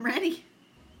ready.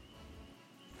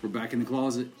 We're back in the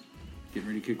closet, getting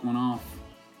ready to kick one off.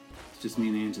 It's just me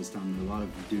and Ange this time. There are a lot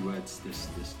of duets.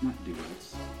 Not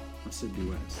duets. I said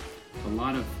duets. A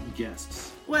lot of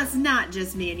guests. Well, it's not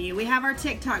just me and you. We have our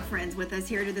TikTok friends with us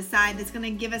here to the side that's going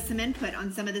to give us some input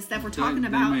on some of the stuff we're talking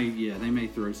about. They may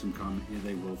throw some comment. Yeah,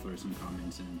 they will throw some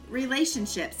comments in.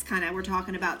 Relationships, kind of, we're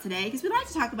talking about today because we like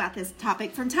to talk about this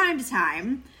topic from time to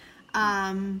time.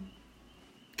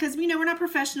 Because we're not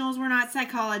professionals, we're not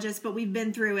psychologists, but we've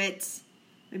been through it.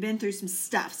 We've been through some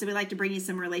stuff, so we like to bring you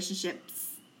some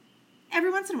relationships every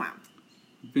once in a while.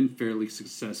 We've been fairly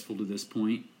successful to this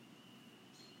point.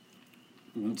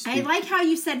 I like how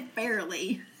you said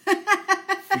fairly.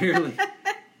 Fairly.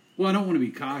 Well, I don't want to be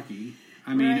cocky.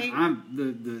 I mean, right. I'm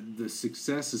the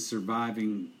success is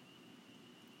surviving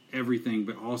everything,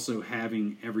 but also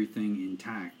having everything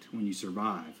intact when you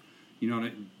survive. You know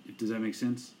does that make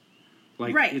sense?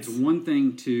 Like, right. It's one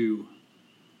thing to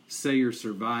say you're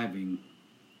surviving,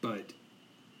 but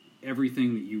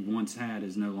everything that you once had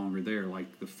is no longer there,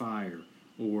 like the fire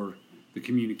or the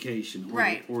communication, or,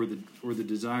 right. or the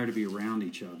desire to be around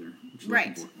each other.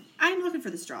 Right. I'm looking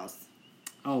for the straws.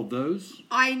 Oh, those?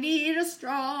 I need a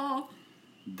straw.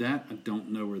 That I don't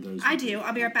know where those. I do.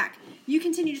 I'll be right back. You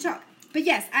continue to talk. But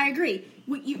yes, I agree.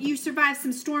 You survived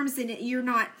some storms, and you're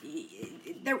not.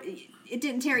 It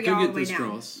didn't tear you all the way down.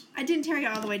 Straws. I didn't tear you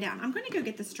all the way down. I'm going to go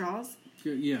get the straws.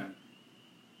 Yeah.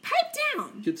 Pipe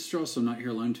down. Get the straws so I'm not here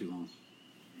alone too long.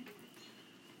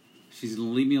 She's going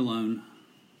to leave me alone.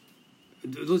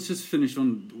 Let's just finish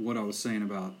on what I was saying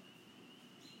about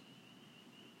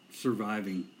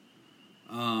surviving.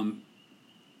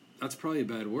 That's probably a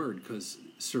bad word because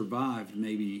survived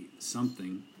may be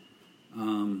something.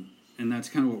 And that's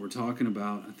kind of what we're talking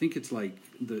about. I think it's like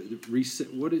the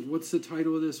reset. What's the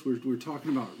title of this? We're talking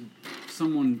about.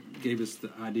 Someone gave us the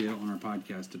idea on our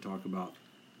podcast to talk about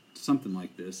something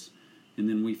like this, and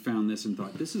then we found this and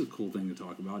thought this is a cool thing to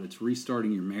talk about. It's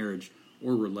restarting your marriage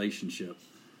or relationship.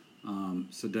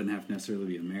 So it doesn't have to necessarily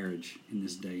be a marriage in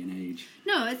this day and age.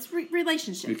 No, it's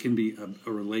relationship. It can be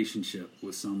a relationship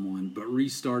with someone, but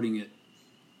restarting it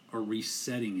or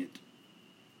resetting it.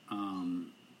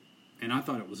 And I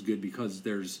thought it was good because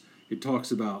it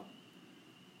talks about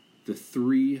the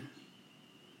 3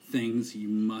 things you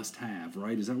must have,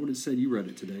 right? Is that what it said? You read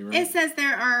it today, right? It says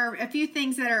there are a few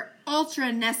things that are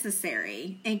ultra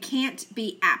necessary and can't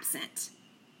be absent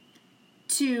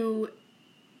to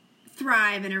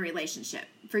thrive in a relationship.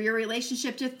 For your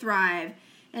relationship to thrive,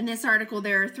 in this article,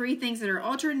 there are 3 things that are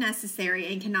ultra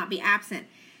necessary and cannot be absent.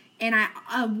 And I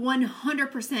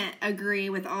 100% agree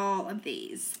with all of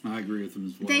these. I agree with them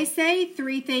as well. They say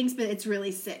 3 things, but it's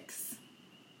really 6.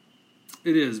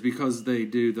 It is because they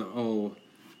do the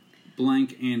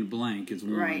blank and blank is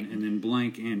 1, right. And then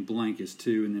blank and blank is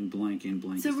 2, and then blank and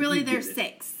blank so is 3. So really there's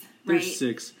 6, right? There's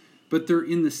 6, but they're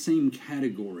in the same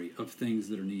category of things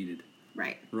that are needed.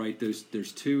 Right. Right. There's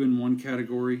 2 in one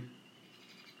category.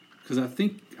 Because I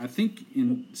think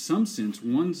in some sense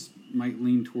one's might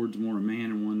lean towards more a man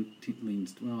and one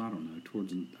leans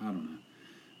towards I don't know.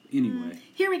 Anyway.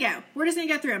 Here we go. We're just going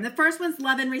to go through them. The first one's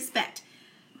love and respect.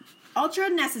 Ultra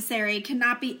necessary,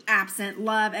 cannot be absent,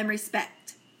 love and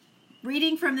respect.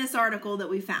 Reading from this article that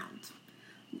we found.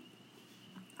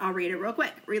 I'll read it real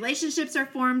quick. Relationships are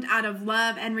formed out of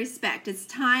love and respect. It's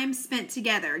time spent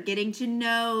together, getting to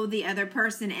know the other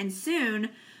person, and soon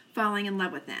falling in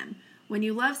love with them. When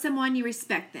you love someone, you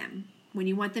respect them. When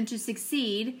you want them to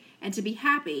succeed and to be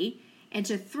happy and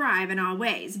to thrive in all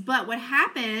ways. But what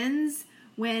happens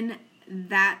when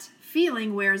that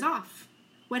feeling wears off?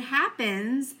 What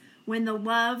happens when the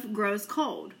love grows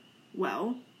cold?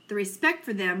 Well, the respect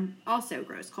for them also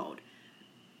grows cold.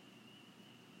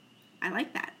 I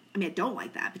like that. I mean, I don't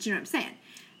like that, but you know what I'm saying.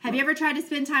 Have you ever tried to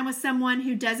spend time with someone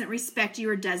who doesn't respect you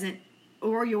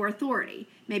or your authority?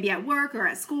 Maybe at work or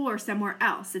at school or somewhere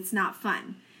else. It's not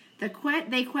fun.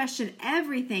 They question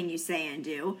everything you say and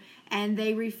do, and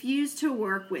they refuse to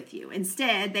work with you.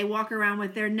 Instead, they walk around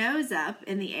with their nose up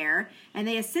in the air, and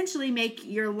they essentially make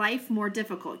your life more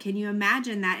difficult. Can you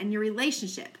imagine that in your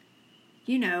relationship?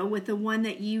 With the one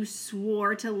that you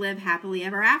swore to live happily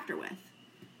ever after with.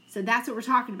 So that's what we're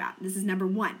talking about. This is number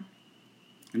 1.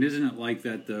 And isn't it like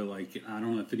that, though? Like, I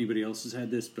don't know if anybody else has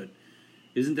had this, but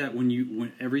isn't that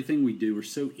when everything we do, we're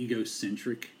so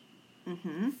egocentric?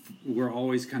 Mm-hmm. We're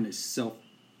always kind of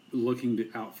looking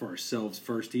out for ourselves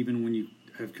first, even when you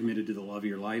have committed to the love of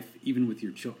your life, even with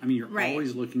your children. I mean, you're right.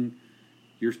 always looking,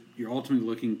 you're ultimately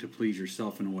looking to please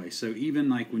yourself in a way. So even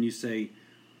like when you say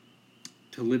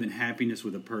to live in happiness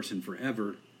with a person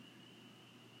forever,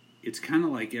 it's kind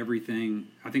of like everything.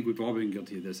 I think we've all been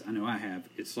guilty of this. I know I have.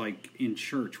 It's like in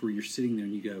church where you're sitting there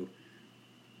and you go,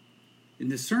 in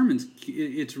the sermons,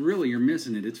 it's really, you're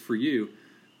missing it. It's for you.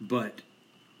 But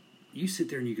you sit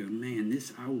there and you go, man,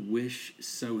 I wish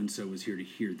so-and-so was here to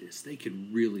hear this. They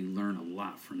could really learn a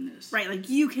lot from this. Right, like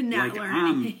you can now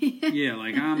learn anything. Yeah,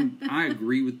 like I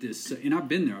agree with this. And I've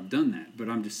been there, I've done that. But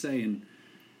I'm just saying,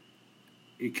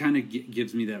 it kind of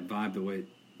gives me that vibe the way it,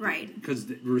 right. Because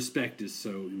respect is so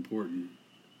important.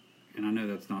 And I know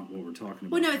that's not what we're talking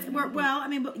about. Well,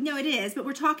 no, it is. But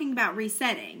we're talking about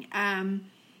resetting.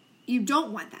 You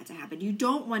don't want that to happen. You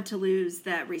don't want to lose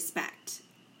the respect.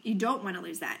 You don't want to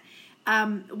lose that.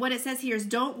 What it says here is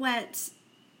don't let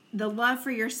the love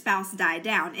for your spouse die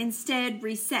down. Instead,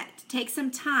 reset. Take some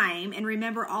time and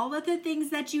remember all of the things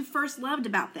that you first loved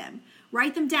about them.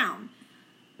 Write them down.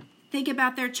 Think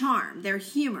about their charm, their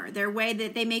humor, their way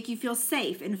that they make you feel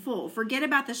safe and full. Forget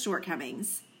about the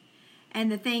shortcomings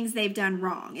and the things they've done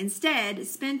wrong. Instead,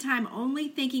 spend time only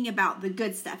thinking about the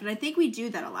good stuff. And I think we do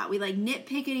that a lot. We like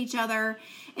nitpick at each other.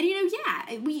 And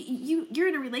you're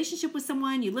in a relationship with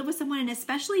someone, you live with someone, and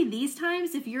especially these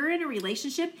times, if you're in a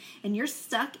relationship and you're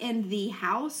stuck in the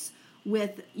house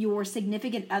with your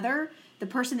significant other, the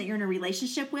person that you're in a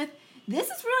relationship with, this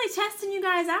is really testing you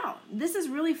guys out. This is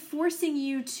really forcing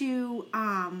you to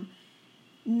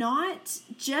not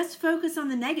just focus on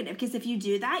the negative, because if you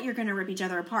do that, you're going to rip each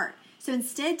other apart. So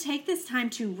instead, take this time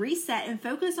to reset and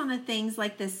focus on the things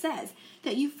like this says,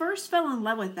 that you first fell in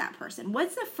love with that person.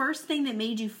 What's the first thing that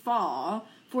made you fall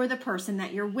for the person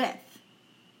that you're with?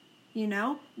 You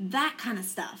know, that kind of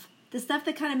stuff. The stuff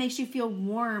that kind of makes you feel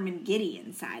warm and giddy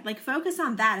inside. Like, focus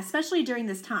on that, especially during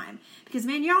this time. Because,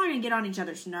 man, y'all are going to get on each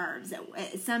other's nerves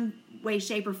in some way,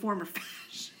 shape, or form, or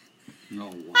fashion.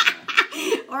 Oh, wow.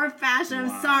 Or fashion.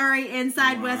 Wow. I'm sorry,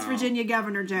 inside West Virginia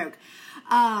governor joke.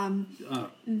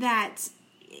 That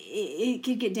it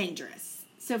could get dangerous.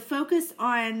 So focus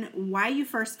on why you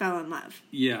first fell in love.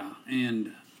 Yeah,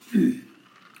 and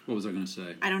what was I going to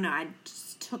say? I don't know. I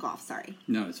just took off. Sorry.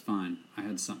 No, it's fine. I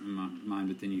had something in my mind,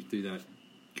 but then you threw that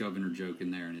governor joke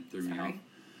in there, and it threw me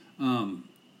off.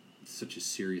 Such a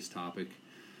serious topic.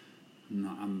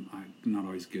 I'm not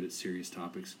always good at serious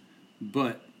topics,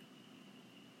 but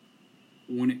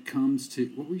when it comes to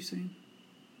what were you saying?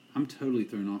 I'm totally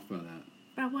thrown off by that.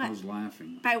 By what? I was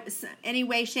laughing. By any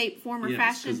way, shape, form, or fashion?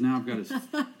 Yes, because now I've got his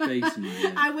face in my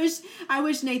head. I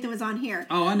wish Nathan was on here.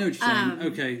 Oh, I know what you're saying.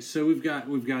 Okay, so we've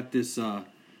got this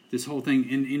this whole thing,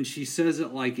 and she says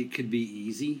it like it could be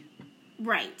easy.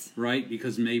 Right. Right?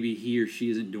 Because maybe he or she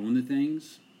isn't doing the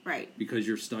things. Right. Because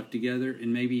you're stuck together,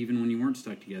 and maybe even when you weren't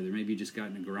stuck together, maybe you just got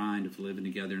in a grind of living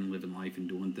together and living life and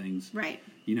doing things. Right.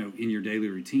 You know, in your daily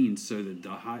routine, so that the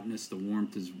hotness, the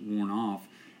warmth is worn off.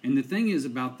 And the thing is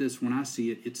about this, when I see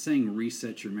it, it's saying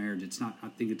reset your marriage. It's not, I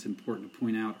think it's important to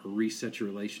point out, or reset your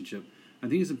relationship. I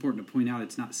think it's important to point out,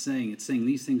 it's saying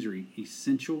these things are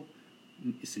essential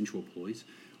employees.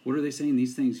 What are they saying?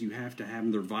 These things you have to have,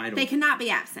 and they're vital. They cannot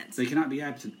be absent. They cannot be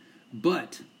absent.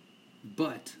 But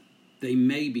they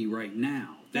may be right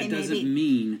now. That doesn't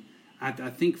mean, I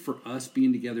think for us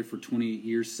being together for 28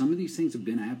 years, some of these things have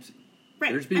been absent.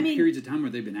 Right. There's been periods of time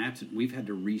where they've been absent. We've had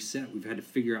to reset. We've had to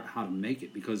figure out how to make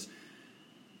it, because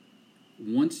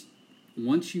once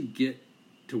you get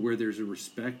to where there's a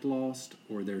respect lost,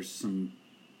 or there's some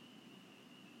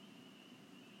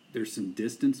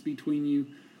distance between you,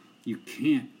 you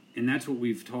can't. And that's what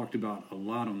we've talked about a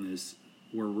lot on this.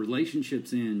 Where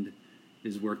relationships end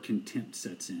is where contempt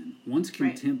sets in. Once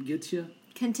contempt gets you,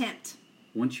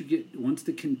 once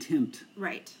the contempt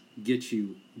gets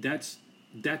you, that's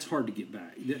hard to get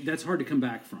back. That's hard to come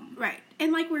back from. Right.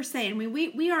 And like we're saying,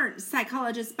 we aren't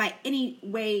psychologists by any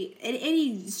way,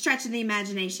 any stretch of the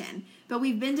imagination. But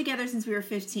we've been together since we were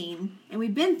 15, and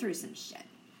we've been through some shit.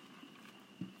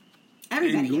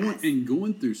 Everybody has. And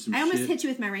going through some shit. I almost hit you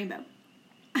with my rainbow.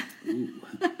 Ooh.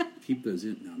 Keep those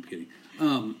in. No, I'm kidding.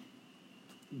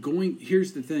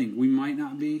 Here's the thing. We might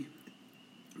not be,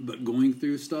 but going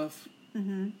through stuff,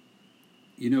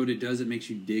 you know what it does? It makes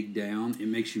you dig down. It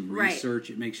makes you research.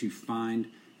 It makes you find.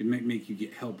 It may make you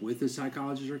get help with a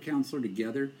psychologist or counselor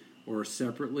together or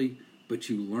separately, but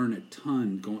you learn a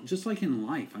ton just like in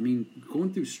life. I mean,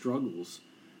 going through struggles,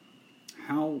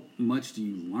 how much do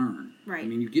you learn? Right. I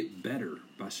mean, you get better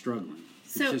by struggling.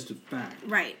 It's just a fact.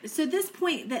 Right. So this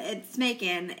point that it's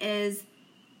making is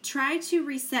try to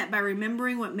reset by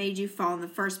remembering what made you fall in the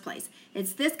first place.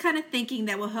 It's this kind of thinking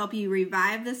that will help you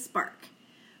revive the spark.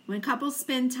 When couples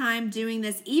spend time doing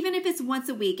this, even if it's once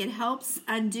a week, it helps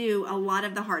undo a lot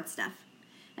of the hard stuff,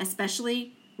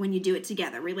 especially when you do it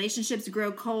together. Relationships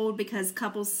grow cold because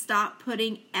couples stop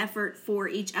putting effort for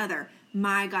each other.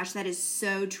 My gosh, that is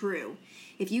so true.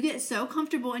 If you get so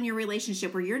comfortable in your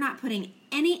relationship where you're not putting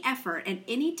any effort in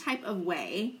any type of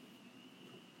way,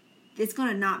 it's going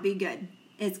to not be good.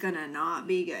 It's going to not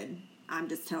be good. I'm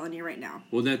just telling you right now.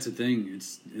 Well, that's the thing.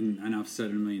 And I've said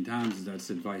it a million times, that's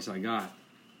the advice I got,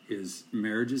 is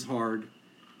marriage is hard.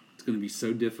 It's going to be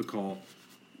so difficult.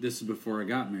 This is before I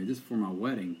got married. This is before my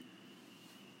wedding.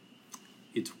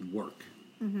 It's work.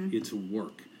 Mm-hmm. It's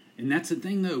work. And that's the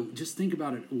thing, though. Just think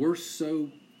about it. We're so,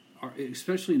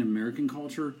 especially in American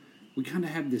culture, we kind of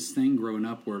have this thing growing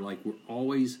up where, like, we're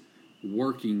always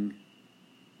working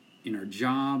in our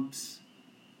jobs,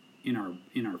 in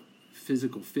our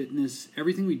physical fitness,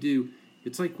 everything we do.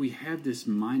 It's like we have this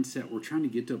mindset. We're trying to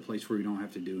get to a place where we don't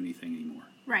have to do anything anymore.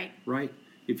 Right. Right?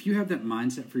 If you have that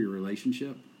mindset for your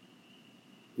relationship,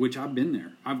 which I've been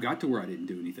there. I've got to where I didn't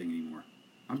do anything anymore.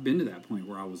 I've been to that point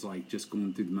where I was like just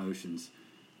going through the motions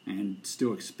and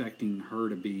still expecting her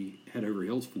to be head over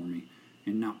heels for me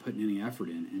and not putting any effort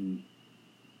in. And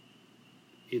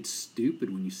it's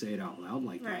stupid when you say it out loud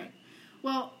like that.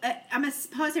 Well, I'm going to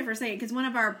pause here for a second because one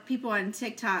of our people on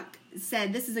TikTok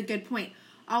said, this is a good point.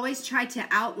 Always try to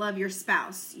outlove your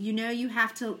spouse. You know you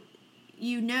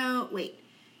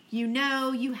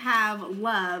have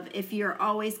love if you're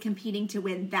always competing to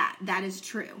win that. That is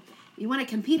true. You want to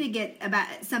compete to get about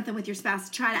something with your spouse,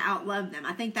 try to outlove them.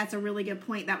 I think that's a really good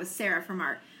point. That was Sarah from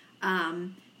our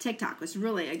TikTok. It was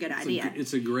really a good idea.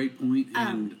 It's a great point.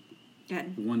 And go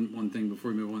ahead. One thing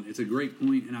before we move on. It's a great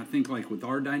point. And I think like with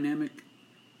our dynamic,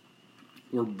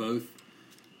 we're both,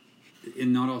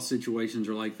 in not all situations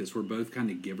are like this, we're both kind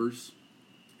of givers.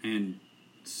 And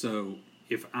so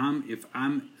if I'm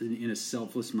in a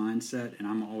selfless mindset and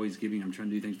I'm always giving, I'm trying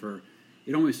to do things for her,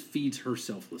 it almost feeds her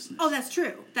selflessness. Oh, that's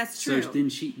true. That's true. So then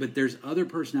but there's other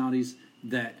personalities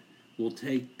that will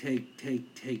take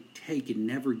and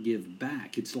never give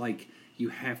back. It's like you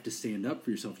have to stand up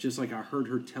for yourself. Just like I heard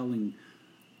her telling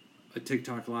a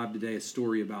TikTok live today a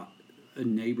story about a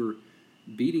neighbor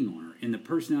beating on her, and the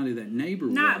personality of that neighbor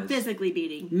not physically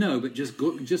beating. No, but just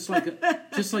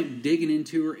like digging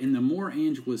into her. And the more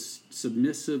Ange was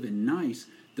submissive and nice,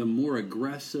 the more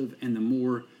aggressive and the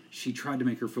more she tried to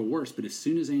make her feel worse. But as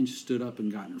soon as Ange stood up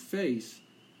and got in her face,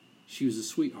 she was a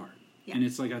sweetheart. Yeah. And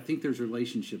it's like, I think there's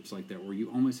relationships like that where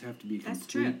you almost have to be a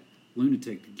complete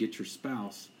lunatic to get your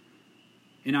spouse.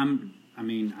 And I've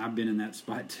been in that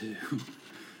spot too.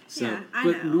 So, yeah,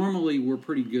 but normally we're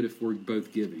pretty good if we're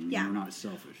both giving and we're not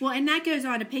selfish. Well, and that goes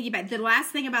on to piggyback. The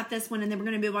last thing about this one, and then we're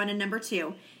going to move on to number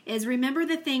 2, is remember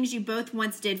the things you both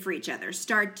once did for each other.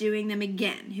 Start doing them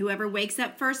again. Whoever wakes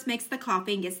up first makes the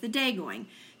coffee and gets the day going.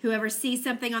 Whoever sees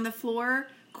something on the floor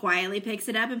quietly picks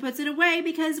it up and puts it away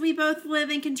because we both live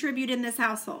and contribute in this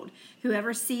household.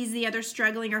 Whoever sees the other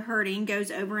struggling or hurting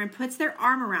goes over and puts their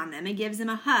arm around them and gives them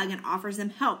a hug and offers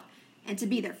them help and to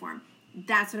be there for them.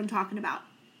 That's what I'm talking about.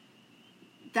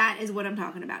 That is what I'm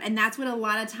talking about. And that's what a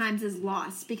lot of times is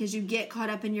lost because you get caught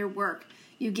up in your work.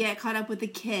 You get caught up with the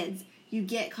kids. You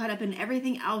get caught up in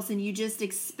everything else and you just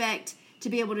expect to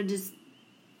be able to just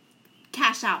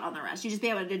cash out on the rest. You just be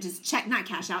able to just check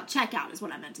out is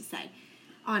what I meant to say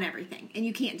on everything. And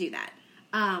you can't do that.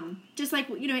 Just like,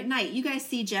 at night, you guys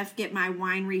see Jeff get my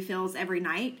wine refills every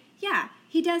night. Yeah,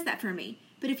 he does that for me.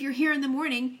 But if you're here in the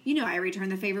morning, I return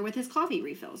the favor with his coffee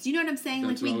refills. You know what I'm saying?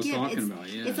 That's like what I was talking about.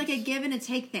 Yeah. It's like a give and a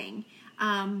take thing.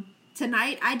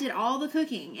 Tonight I did all the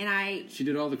cooking and she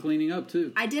did all the cleaning up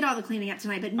too. I did all the cleaning up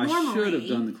tonight, but normally I should have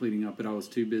done the cleaning up, but I was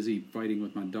too busy fighting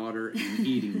with my daughter and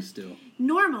eating still.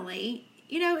 Normally,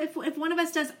 if one of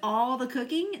us does all the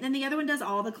cooking, then the other one does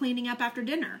all the cleaning up after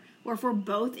dinner. Or if we're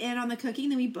both in on the cooking,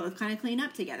 then we both kind of clean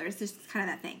up together. It's just kind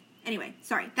of that thing. Anyway,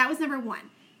 sorry. That was number 1.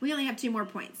 We only have 2 more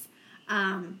points.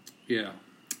 Yeah.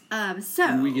 So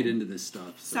and we get into this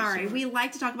stuff. Sorry. We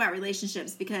like to talk about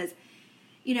relationships because,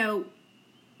 we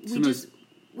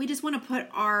just want to put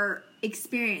our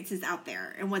experiences out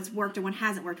there and what's worked and what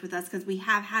hasn't worked with us because we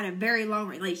have had a very long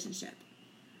relationship.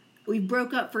 We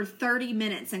broke up for 30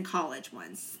 minutes in college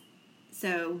once.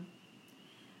 So,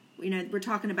 we're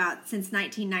talking about since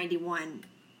 1991,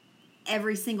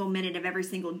 every single minute of every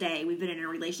single day we've been in a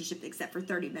relationship except for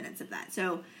 30 minutes of that.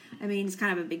 So, it's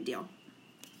kind of a big deal.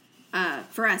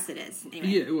 For us, it is. Anyway.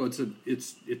 Yeah, well,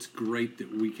 it's great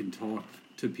that we can talk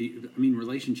to people.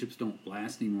 Relationships don't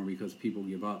last anymore because people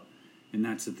give up, and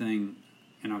that's the thing.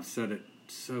 And I've said it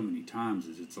so many times.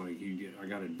 Is it's like I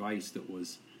got advice that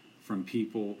was from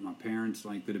people, my parents,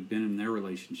 like that have been in their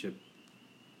relationship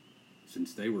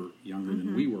since they were younger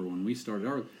than we were when we started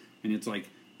ours. And it's like,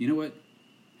 you know what?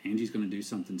 Angie's going to do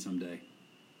something someday.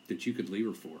 that you could leave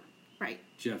her for. Right.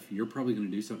 Jeff, you're probably going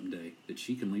to do something today that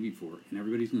she can leave you for, and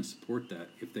everybody's going to support that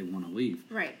if they want to leave.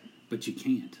 Right. But you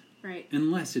can't. Right.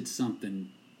 Unless it's something,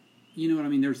 you know what I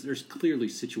mean? There's clearly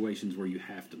situations where you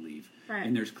have to leave. Right.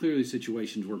 And there's clearly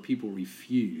situations where people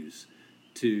refuse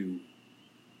to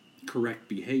correct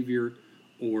behavior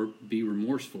or be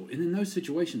remorseful. And in those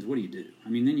situations, what do? I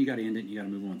mean, then you got to end it and you got to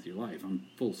move on with your life. I'm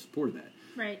full support of that.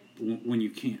 Right. When you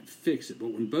can't fix it. But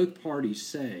when both parties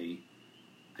say,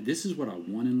 this is what I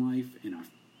want in life, and I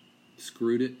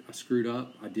screwed up,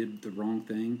 I did the wrong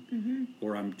thing,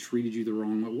 or I treated you the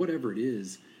wrong way, whatever it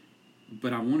is,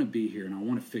 but I want to be here and I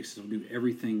want to fix it. I'll do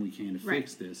everything we can to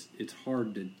fix this. It's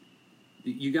hard to,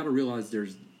 you got to realize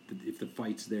if the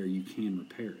fight's there, you can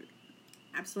repair it.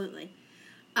 Absolutely.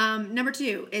 Number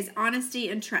 2 is honesty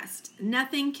and trust.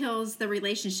 Nothing kills the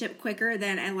relationship quicker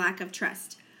than a lack of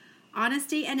trust.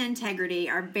 Honesty and integrity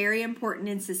are very important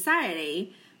in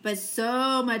society, but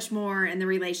so much more in the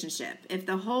relationship. If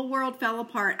the whole world fell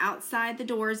apart outside the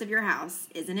doors of your house,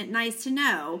 isn't it nice to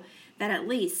know that at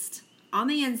least on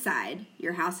the inside,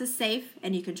 your house is safe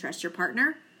and you can trust your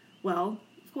partner? Well,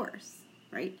 of course,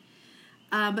 right?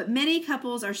 But many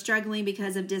couples are struggling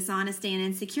because of dishonesty and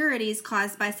insecurities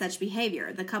caused by such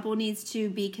behavior. The couple needs to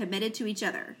be committed to each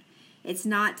other. It's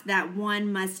not that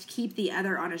one must keep the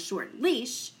other on a short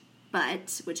leash,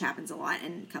 which happens a lot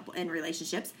in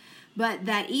relationships, but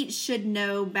that each should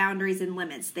know boundaries and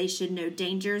limits. They should know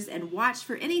dangers and watch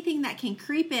for anything that can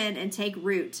creep in and take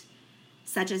root,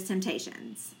 such as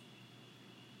temptations,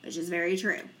 which is very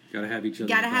true. You got to have each other.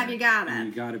 Got to have your guard up.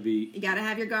 You got to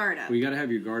have your guard up. Well, you got to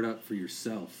have your guard up for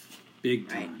yourself, big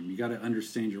time. Right. You got to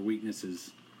understand your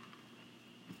weaknesses,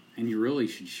 and you really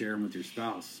should share them with your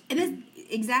spouse. It is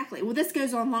exactly. Well, this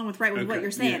goes along with what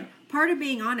you're saying. Yeah. Part of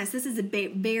being honest, this is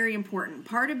very important.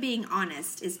 Part of being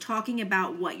honest is talking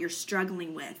about what you're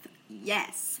struggling with.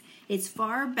 Yes, it's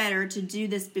far better to do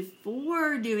this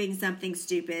before doing something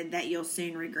stupid that you'll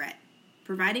soon regret.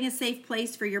 Providing a safe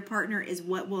place for your partner is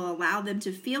what will allow them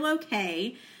to feel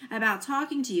okay about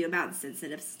talking to you about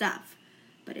sensitive stuff.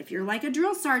 But if you're like a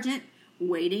drill sergeant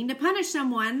waiting to punish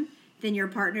someone, then your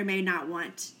partner may not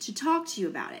want to talk to you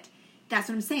about it. That's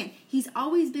what I'm saying. He's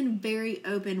always been very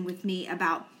open with me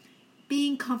about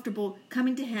being comfortable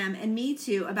coming to him, and me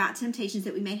too, about temptations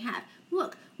that we may have.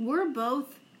 Look, we're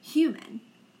both human,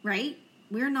 right?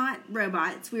 We're not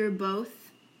robots. We're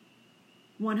both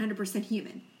 100%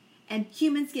 human. And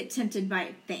humans get tempted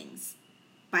by things,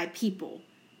 by people,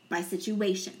 by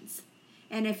situations.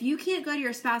 And if you can't go to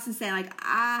your spouse and say like,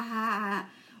 why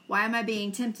am I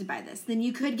being tempted by this? Then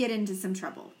you could get into some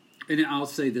trouble. And I'll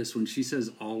say this: when she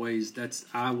says always,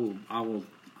 I will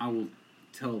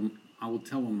tell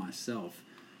them myself.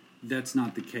 That's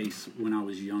not the case when I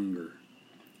was younger.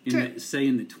 In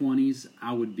the 20s,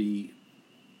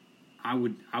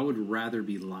 I would rather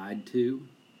be lied to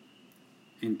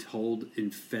and told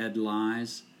and fed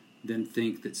lies than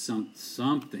think that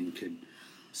someone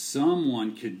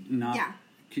could not. Yeah.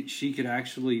 She could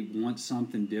actually want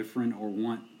something different or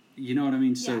want. You know what I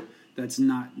mean? So. Yeah. That's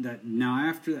not that. Now,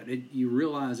 after that, you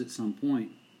realize at some point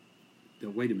that,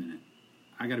 wait a minute,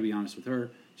 I got to be honest with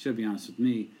her. She got to be honest with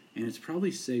me. And it's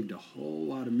probably saved a whole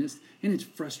lot of and it's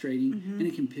frustrating, and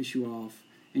it can piss you off,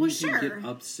 and you can get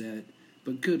upset.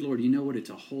 But good Lord, you know what? It's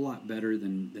a whole lot better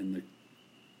than the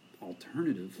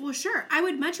alternative. Well, sure. I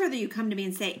would much rather you come to me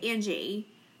and say, Angie,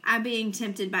 I'm being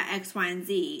tempted by X, Y, and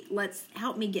Z. Let's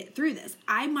help me get through this.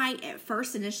 I might at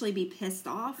first initially be pissed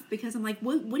off because I'm like,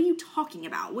 what are you talking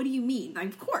about? What do you mean? Like,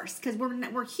 of course, because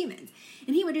we're humans.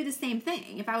 And he would do the same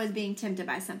thing if I was being tempted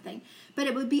by something. But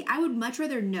I would much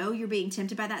rather know you're being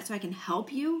tempted by that so I can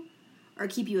help you or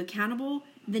keep you accountable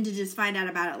than to just find out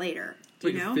about it later. It's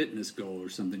like a fitness goal or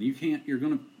something. You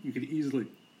could easily,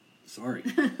 sorry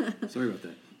about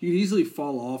that. You can easily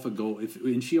fall off a goal.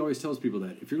 And she always tells people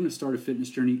that if you're going to start a fitness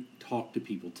journey, talk to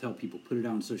people, tell people, put it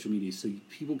out on social media so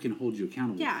people can hold you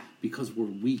accountable. Yeah. Because we're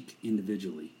weak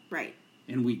individually. Right.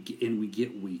 And we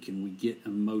get weak and we get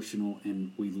emotional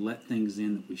and we let things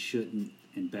in that we shouldn't,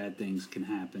 and bad things can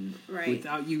happen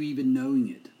without you even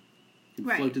knowing it. You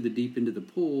can float to the deep end of the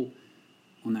pool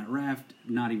on that raft,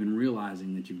 not even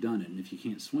realizing that you've done it. And if you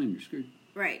can't swim, you're screwed.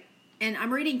 Right. And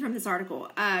I'm reading from this article.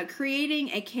 Creating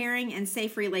a caring and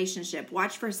safe relationship.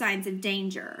 Watch for signs of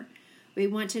danger. We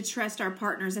want to trust our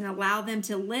partners and allow them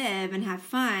to live and have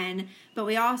fun, but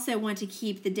we also want to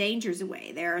keep the dangers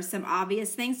away. There are some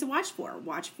obvious things to watch for.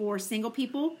 Watch for single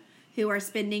people who are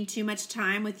spending too much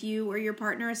time with you or your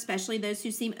partner, especially those who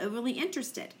seem overly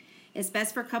interested. It's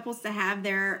best for couples to have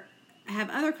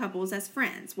other couples as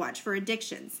friends. Watch for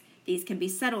addictions. These can be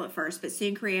subtle at first, but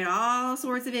soon create all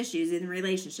sorts of issues in the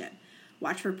relationship.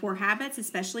 Watch for poor habits,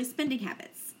 especially spending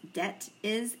habits. Debt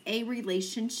is a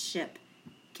relationship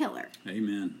killer.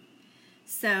 Amen.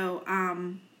 So,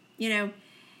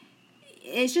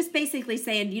 it's just basically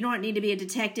saying you don't need to be a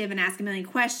detective and ask a million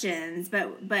questions,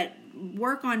 but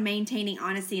work on maintaining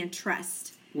honesty and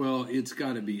trust. Well, it's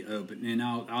got to be open, and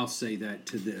I'll say that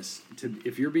to this: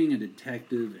 if you're being a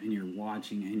detective and you're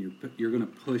watching and you're going to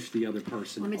push the other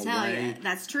person away, let me tell you,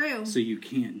 that's true. So you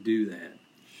can't do that.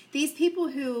 These people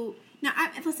who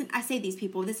listen, I say these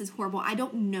people. This is horrible. I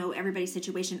don't know everybody's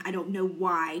situation. I don't know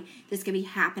why this could be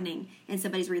happening in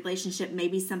somebody's relationship.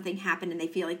 Maybe something happened and they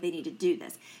feel like they need to do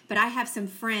this. But I have some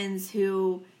friends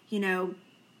who,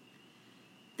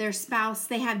 their spouse,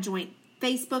 they have joint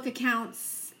Facebook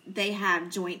accounts. They have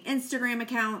joint Instagram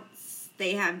accounts.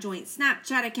 They have joint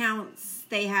Snapchat accounts.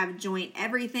 They have joint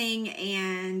everything.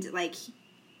 And,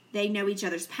 they know each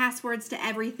other's passwords to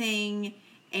everything.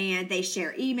 And they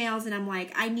share emails. And I'm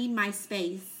like, I need my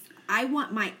space. I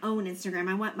want my own Instagram.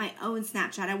 I want my own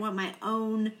Snapchat. I want my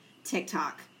own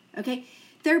TikTok. Okay?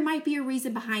 There might be a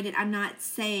reason behind it. I'm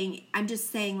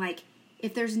just saying,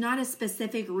 if there's not a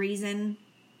specific reason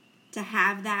to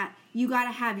have that, you got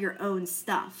to have your own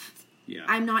stuff. Yeah.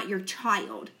 I'm not your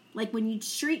child. When you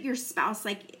treat your spouse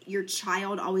like your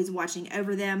child, always watching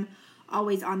over them,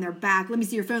 always on their back. Let me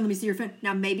see your phone. Let me see your phone.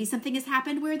 Now, maybe something has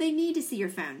happened where they need to see your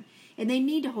phone and they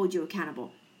need to hold you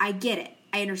accountable. I get it.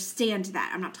 I understand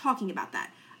that. I'm not talking about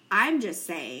that. I'm just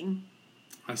saying.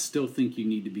 I still think you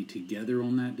need to be together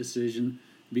on that decision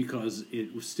because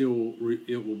it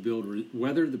will build,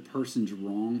 whether the person's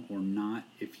wrong or not,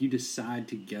 if you decide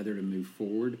together to move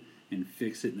forward and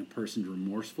fix it and the person's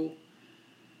remorseful,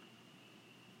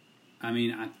 I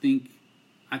mean, I think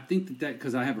that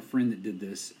because I have a friend that did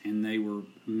this and they were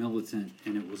militant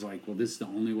and it was like, well, this is the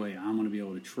only way I'm going to be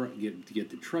able to get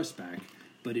the trust back,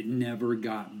 but it never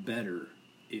got better.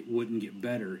 It wouldn't get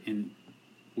better, and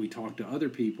we talked to other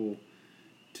people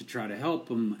to try to help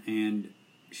them, and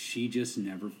she just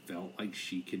never felt like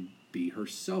she could be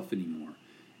herself anymore.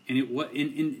 And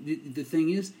the thing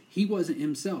is, he wasn't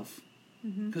himself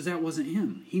because that wasn't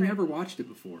him. He never watched it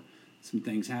before. Some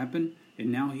things happened,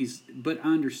 and now but I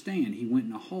understand, he went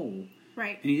in a hole.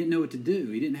 Right. And he didn't know what to do.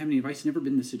 He didn't have any advice. He'd never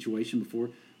been in this situation before.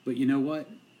 But you know what?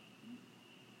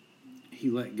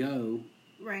 He let go.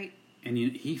 Right. And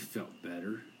he felt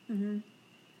better. Mm-hmm.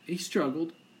 He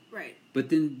struggled. Right. But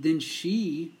then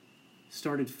she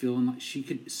started feeling like she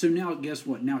could. So now, guess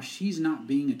what? Now she's not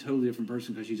being a totally different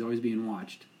person because she's always being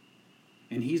watched.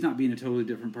 And he's not being a totally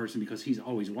different person because he's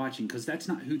always watching, because that's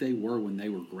not who they were when they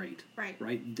were great. Right.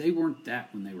 Right? They weren't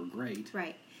that when they were great.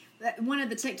 Right. One of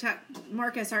the TikTok,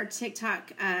 Marcus, our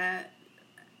TikTok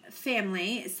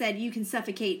family, said you can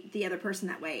suffocate the other person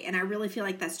that way. And I really feel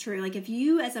like that's true. If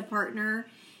you as a partner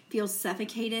feel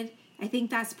suffocated, I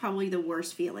think that's probably the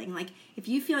worst feeling. If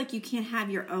you feel like you can't have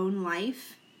your own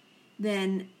life,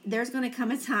 then there's going to come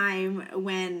a time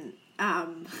when...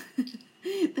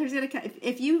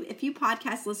 if you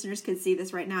podcast listeners could see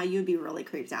this right now, you would be really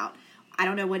creeped out. I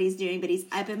don't know what he's doing, but he's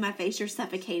up in my face. You're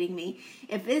suffocating me.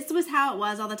 If this was how it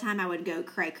was all the time, I would go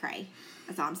cray cray.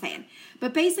 That's all I'm saying.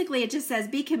 But basically, it just says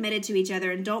be committed to each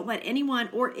other and don't let anyone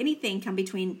or anything come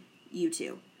between you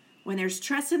two. When there's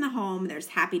trust in the home, there's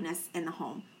happiness in the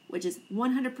home, which is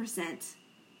 100%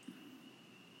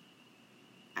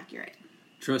 accurate.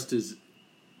 Trust is...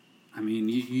 I mean,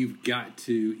 you've got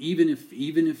to, even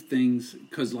if things,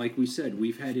 because like we said,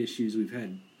 we've had issues, we've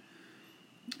had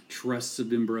trusts have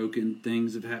been broken,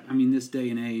 things have happened. I mean, this day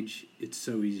and age, it's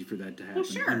so easy for that to happen,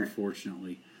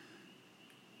 unfortunately.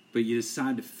 But you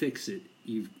decide to fix it,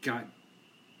 you've got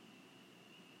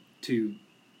to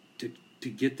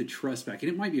get the trust back.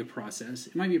 And it might be a process.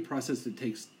 It might be a process that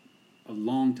takes a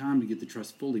long time to get the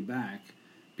trust fully back,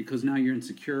 because now you're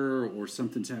insecure or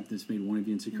something's happened that's made one of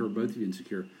you insecure or both of you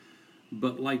insecure.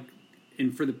 But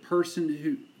and for the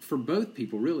person for both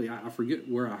people, really, I forget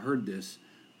where I heard this,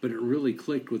 but it really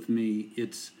clicked with me.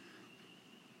 It's,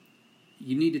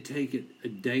 you need to take it a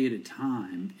day at a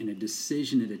time and a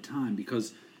decision at a time,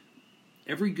 because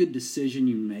every good decision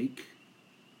you make,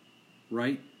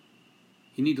 right,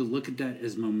 you need to look at that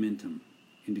as momentum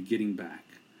into getting back.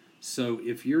 So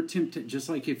if you're tempted, just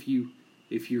like if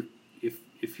you're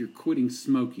quitting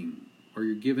smoking or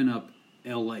you're giving up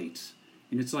L8s,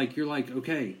 and it's you're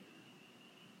okay,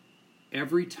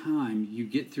 every time you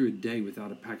get through a day without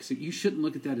a pack of cigarettes, you shouldn't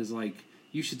look at that as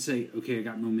you should say, okay, I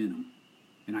got momentum,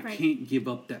 and I can't give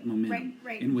up that momentum.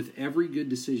 Right. And with every good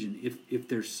decision, if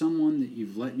there's someone that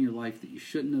you've let in your life that you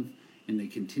shouldn't have, and they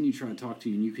continue to try to talk to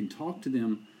you, and you can talk to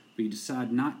them, but you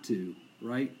decide not to,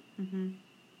 right? Mm-hmm.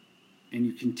 and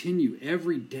you continue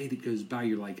every day that goes by,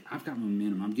 you're like, I've got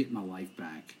momentum, I'm getting my life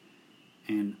back,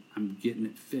 and I'm getting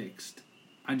it fixed.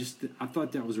 I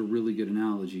thought that was a really good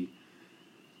analogy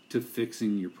to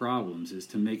fixing your problems, is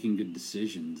to making good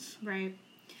decisions. Right.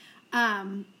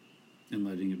 And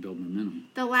letting it build momentum.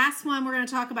 The last one we're going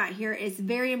to talk about here is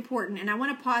very important, and I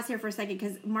want to pause here for a second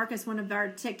because Marcus, one of our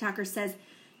TikTokers, says,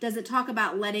 does it talk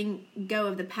about letting go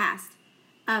of the past?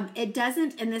 It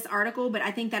doesn't in this article, but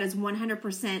I think that is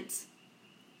 100%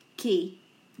 key,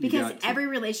 because every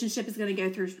relationship is going to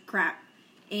go through crap.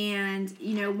 And,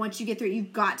 once you get through it,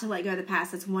 you've got to let go of the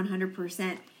past. That's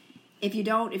 100%.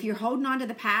 If you're holding on to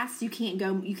the past, you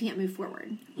can't move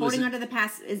forward. Holding on to the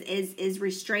past is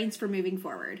restraints for moving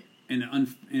forward.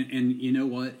 And you know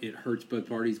what? It hurts both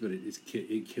parties, but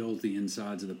it kills the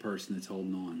insides of the person that's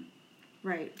holding on.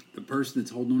 Right. The person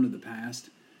that's holding on to the past.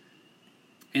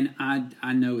 And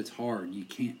I know it's hard.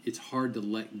 It's hard to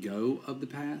let go of the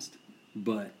past,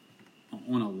 but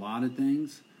on a lot of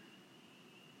things.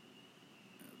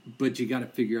 But you got to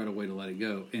figure out a way to let it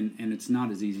go, and it's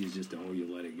not as easy as just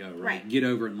you let it go, right? Get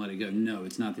over it and let it go. No,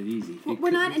 it's not that easy.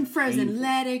 We're not in Frozen. Painful.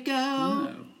 Let it go.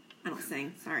 No, I don't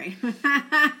sing. Sorry.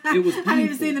 It was painful. I haven't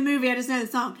even seen the movie. I just know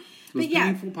the song. It was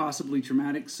painful, possibly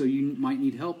traumatic. So you might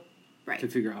need help to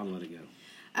figure out how to let it go.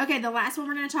 Okay, the last one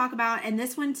we're going to talk about, and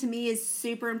this one to me is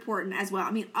super important as well.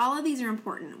 I mean, all of these are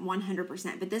important,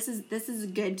 100%, but this is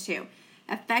good too.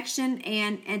 Affection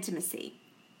and intimacy.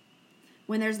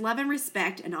 When there's love and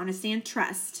respect and honesty and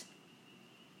trust,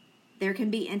 there can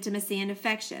be intimacy and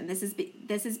affection. This is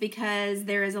because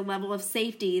there is a level of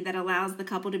safety that allows the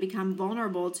couple to become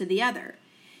vulnerable to the other.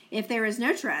 If there is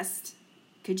no trust,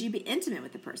 could you be intimate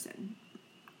with the person?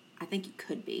 I think you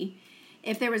could be.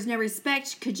 If there was no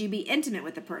respect, could you be intimate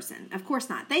with the person? Of course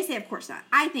not. They say of course not.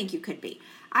 I think you could be.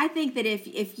 I think that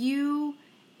if you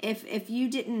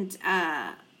didn't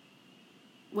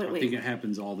I think it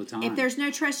happens all the time. If there's no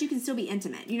trust, you can still be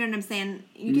intimate. You know what I'm saying?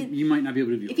 You might not be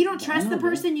able to be. If you don't trust the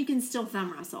person, you can still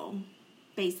thumb wrestle.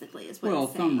 Basically, is what. Well,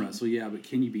 it's saying. Thumb wrestle, yeah, but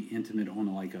can you be intimate on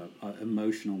a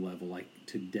emotional level, like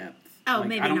to depth? Oh,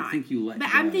 maybe not. I don't think you let.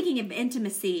 But go. I'm thinking of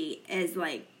intimacy as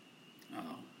like.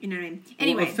 Oh. You know what I mean?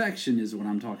 Anyway, affection is what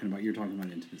I'm talking about. You're talking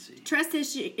about intimacy. Trust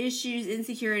issues,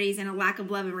 insecurities, and a lack of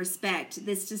love and respect.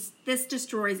 This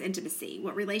destroys intimacy.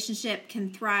 What relationship can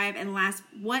thrive and last?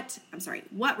 What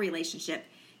relationship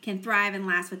can thrive and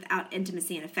last without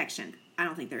intimacy and affection? I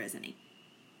don't think there is any.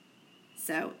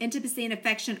 So intimacy and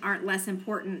affection aren't less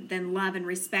important than love and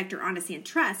respect or honesty and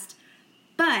trust.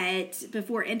 But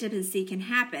before intimacy can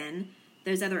happen,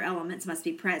 those other elements must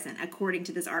be present, according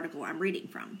to this article I'm reading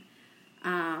from.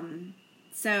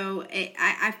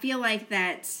 I feel like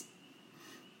that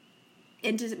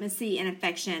intimacy and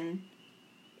affection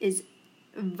is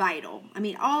vital. I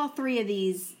mean, all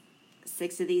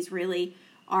 6 of these really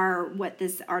are what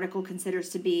this article considers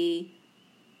to be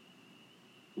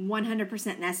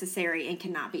 100% necessary and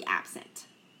cannot be absent.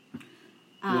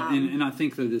 And I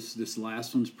think that this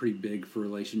last one's pretty big for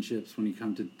relationships when you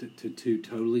come to two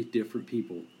totally different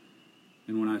people.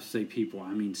 And when I say people,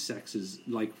 I mean sexes.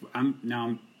 Like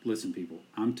listen, people.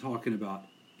 I'm talking about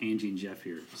Angie and Jeff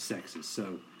here, sexes.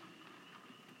 So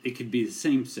it could be the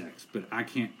same sex, but I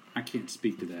can't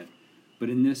speak to that. But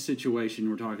in this situation,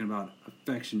 we're talking about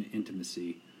affection,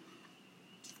 intimacy,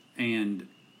 and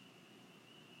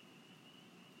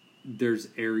there's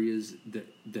areas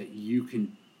that you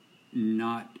can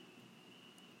not.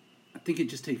 I think it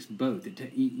just takes both.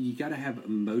 You got to have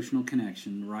emotional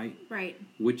connection, right? Right.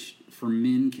 Which for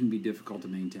men can be difficult to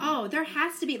maintain. Oh, there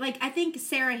has to be. Like, I think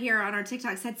Sarah here on our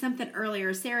TikTok said something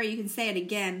earlier. Sarah, you can say it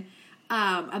again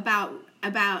about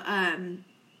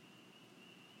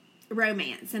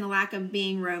romance and a lack of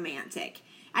being romantic.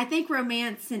 I think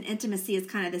romance and intimacy is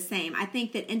kind of the same. I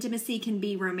think that intimacy can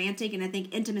be romantic, and I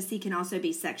think intimacy can also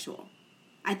be sexual.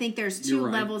 I think there's two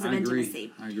levels of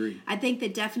intimacy. I agree. I think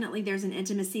that definitely there's an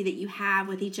intimacy that you have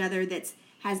with each other that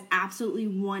has absolutely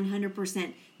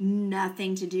 100%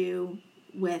 nothing to do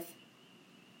with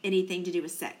anything to do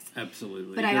with sex.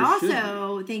 Absolutely. But I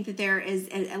also think that there is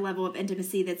a level of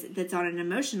intimacy that's on an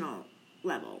emotional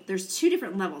level. There's 2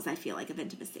 different levels, I feel like, of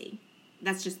intimacy.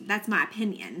 That's my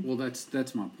opinion. Well,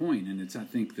 that's my point, and I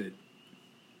think that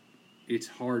it's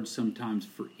hard sometimes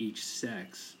for each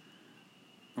sex,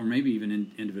 or maybe even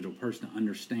an individual person, to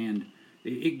understand.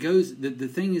 It goes. The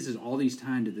thing is all these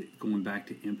tied to going back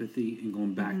to empathy and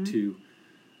going back to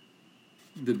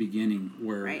the beginning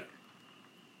where it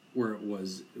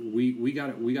was we got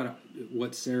to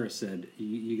what Sarah said.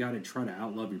 You got to try to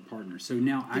outlove your partner. So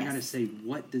now I got to say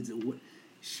what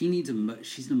she needs.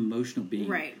 She's an emotional being,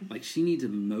 right? Like she needs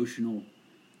emotional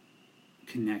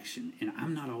connection, and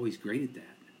I'm not always great at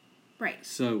that. Right.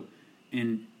 So,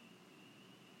 and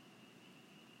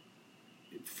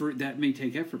for that may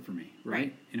take effort for me,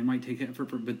 right? And it might take effort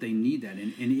but they need that.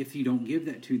 And if you don't give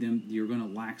that to them, you're going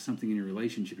to lack something in your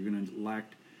relationship. You're going to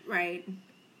lack. Right.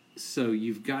 So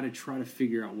you've got to try to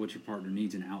figure out what your partner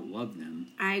needs and outlove them.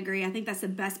 I agree. I think that's the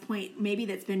best point maybe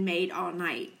that's been made all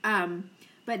night.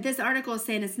 But this article is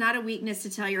saying it's not a weakness to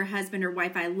tell your husband or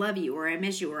wife, I love you, or I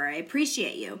miss you, or I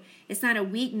appreciate you. It's not a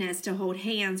weakness to hold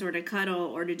hands or to cuddle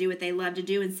or to do what they love to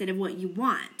do instead of what you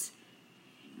want.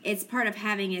 It's part of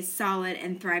having a solid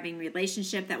and thriving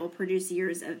relationship that will produce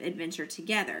years of adventure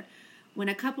together. When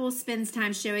a couple spends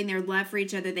time showing their love for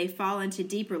each other, they fall into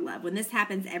deeper love. When this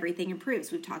happens, everything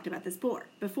improves. We've talked about this before.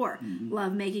 Mm-hmm.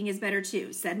 Love making is better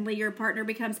too. Suddenly your partner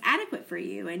becomes adequate for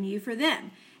you and you for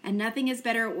them. And nothing is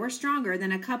better or stronger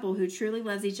than a couple who truly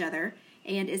loves each other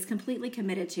and is completely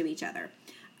committed to each other.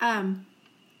 I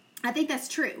think that's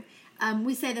true.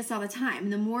 We say this all the time.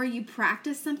 The more you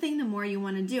practice something, the more you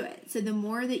want to do it. So the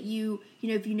more that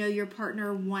if you know your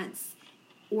partner wants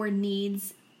or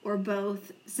needs or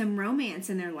both some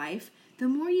romance in their life, the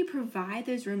more you provide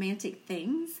those romantic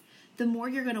things, the more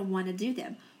you're going to want to do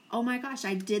them. Oh my gosh,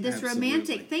 I did this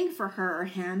romantic thing for her or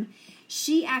him.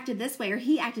 She acted this way or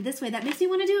he acted this way. That makes me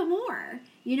want to do it more.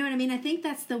 You know what I mean? I think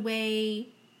that's the way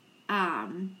that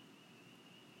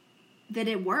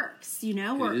it works,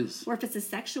 or if it's a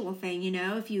sexual thing,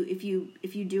 if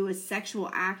you do a sexual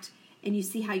act and you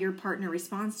see how your partner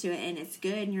responds to it and it's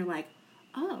good and you're like,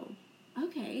 oh,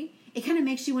 okay. It kind of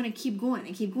makes you want to keep going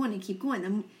and keep going and keep going.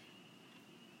 The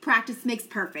practice makes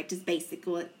perfect is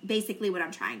basically what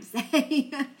I'm trying to say.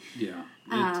 Yeah.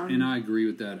 And I agree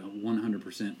with that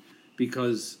 100%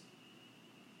 because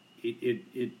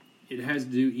it has to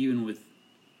do even with,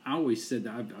 I always said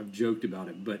that I've joked about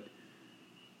it, but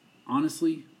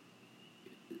honestly,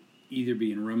 either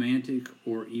being romantic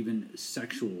or even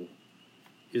sexual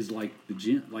is like the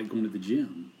gym, like going to the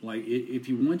gym. Like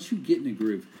once you get in a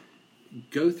groove,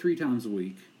 go 3 times a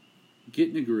week, get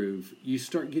in a groove. You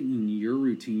start getting in your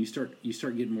routine. You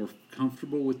start getting more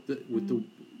comfortable with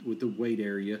the weight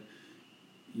area.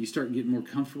 You start getting more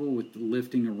comfortable with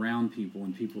lifting around people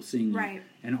and people seeing you. Right.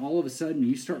 And all of a sudden,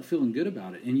 you start feeling good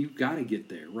about it. And you've got to get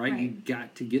there, right? You've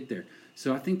got to get there.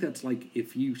 So I think that's like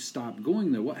if you stop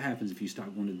going, though, what happens if you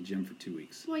stop going to the gym for 2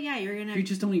 weeks? Well, yeah, you're going to... You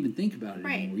just don't even think about it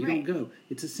anymore. You don't go.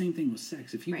 It's the same thing with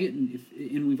sex. If you get in...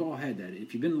 and we've all had that.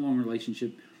 If you've been in a long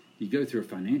relationship... You go through a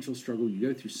financial struggle, you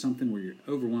go through something where you're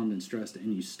overwhelmed and stressed,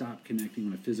 and you stop connecting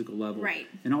on a physical level. Right.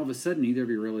 And all of a sudden, neither of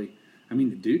you really... I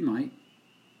mean, the dude might,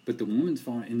 but the woman's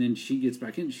falling, and then she gets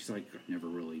back in, and she's like,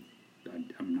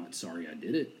 I'm not sorry I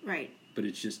did it. Right. But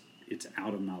it's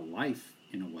out of my life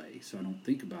in a way, so I don't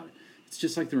think about it. It's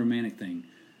just like the romantic thing.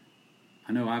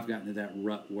 I know I've gotten to that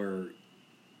rut where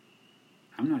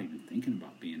I'm not even thinking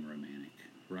about being romantic,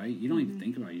 right? You don't even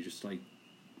think about it. You're just like,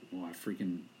 well,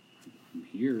 I'm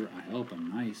here, I help, I'm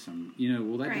nice, doesn't,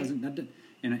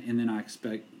 and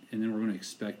then we're going to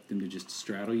expect them to just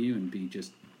straddle you and be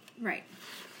just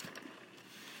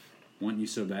want you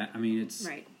so bad. I mean,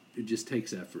 it just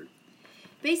takes effort.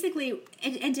 Basically,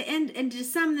 and to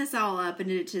sum this all up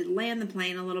and to land the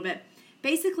plane a little bit,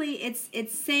 basically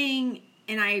it's saying,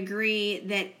 and I agree,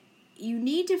 that you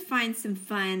need to find some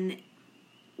fun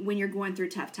when you're going through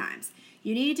tough times.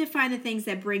 You need to find the things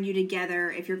that bring you together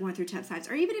if you're going through tough times,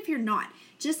 or even if you're not,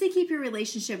 just to keep your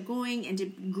relationship going and to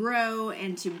grow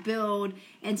and to build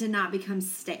and to not become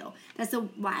stale. That's the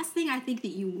last thing I think that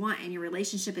you want in your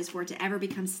relationship, is for it to ever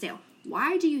become stale.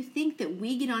 Why do you think that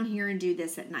we get on here and do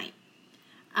this at night?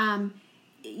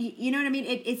 You know what I mean?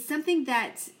 It's something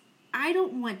that I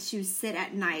don't want to sit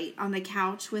at night on the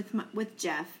couch with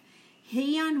Jeff,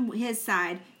 he on his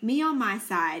side, me on my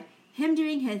side, him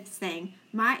doing his thing,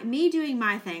 me doing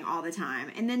my thing all the time,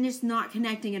 and then just not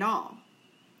connecting at all.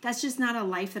 That's just not a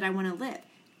life that I want to live.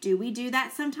 Do we do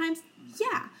that sometimes?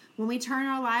 Yeah. When we turn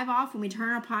our live off, when we turn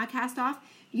our podcast off,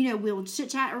 we'll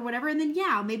chit-chat or whatever, and then,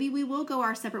 maybe we will go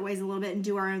our separate ways a little bit and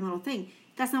do our own little thing.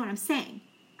 That's not what I'm saying.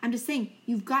 I'm just saying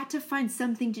you've got to find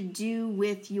something to do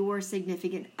with your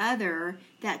significant other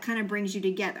that kind of brings you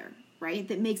together, right?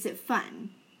 That makes it fun,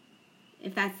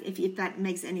 if that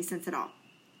makes any sense at all.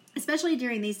 Especially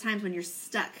during these times when you're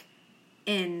stuck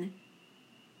in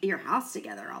your house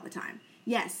together all the time.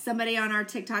 Yes, somebody on our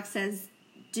TikTok says,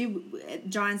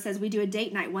 John says we do a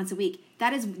date night once a week.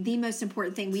 That is the most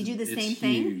important thing. We do the same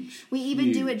thing. We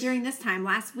even do it during this time.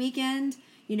 Last weekend,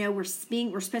 we're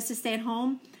supposed to stay at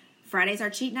home. Friday's our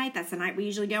cheat night. That's the night we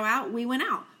usually go out. We went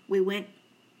out.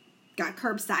 Got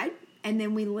curbside, and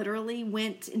then we literally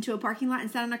went into a parking lot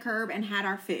and sat on a curb and had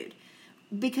our food.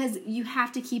 because you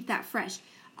have to keep that fresh.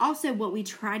 Also, what we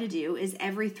try to do is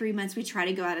every 3 months we try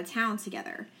to go out of town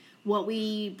together. What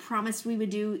we promised we would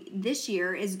do this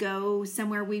year is go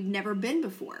somewhere we've never been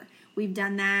before. We've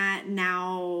done that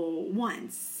now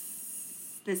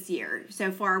once this year.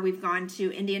 So far, we've gone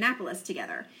to Indianapolis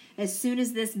together. As soon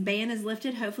as this ban is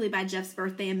lifted, hopefully by Jeff's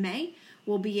birthday in May,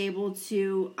 we'll be able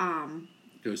to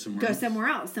go somewhere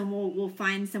else, and we'll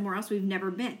find somewhere else we've never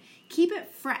been. Keep it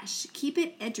fresh. Keep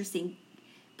it interesting.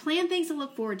 Plan things to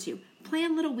look forward to.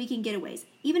 Plan little weekend getaways.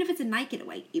 Even if it's a night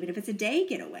getaway, even if it's a day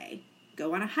getaway,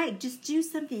 go on a hike. Just do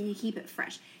something to keep it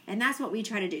fresh. And that's what we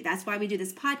try to do. That's why we do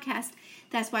this podcast.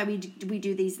 That's why we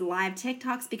do these live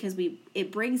TikToks, because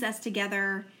it brings us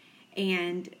together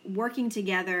and working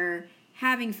together,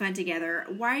 having fun together.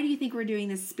 Why do you think we're doing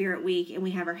this Spirit Week and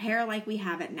we have our hair like we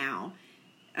have it now?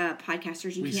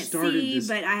 Podcasters, you can't see,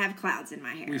 but I have clouds in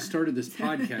my hair. We started this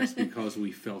podcast because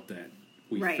we felt that.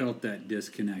 We Right. felt that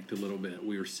disconnect a little bit.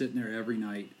 We were sitting there every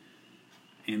night,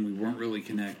 and we weren't really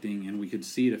connecting, and we could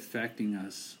see it affecting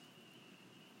us,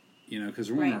 because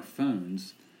we're on Right. our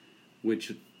phones,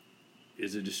 which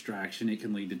is a distraction. It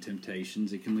can lead to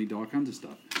temptations. It can lead to all kinds of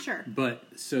stuff. Sure.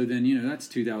 But, so then, that's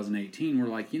 2018. We're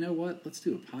like, you know what? Let's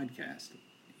do a podcast.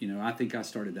 I think I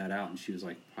started that out, and she was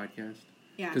like, podcast?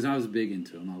 Yeah. Because I was big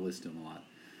into them. I listened to them a lot.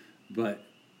 But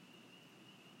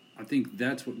I think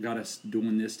that's what got us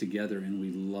doing this together, and we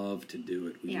love to do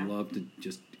it. We Yeah. love to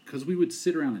just, because we would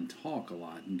sit around and talk a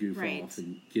lot and goof Right. off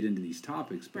and get into these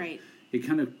topics. But Right. it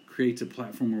kind of creates a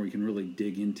platform where we can really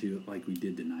dig into it like we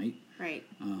did tonight. Right.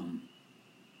 And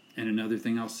another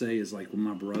thing I'll say is, like, with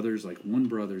my brothers, I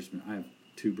have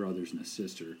 2 brothers and a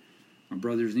sister. My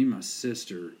brothers and even my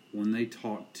sister, when they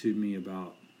talk to me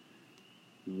about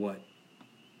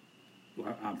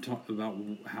I'm talking about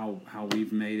how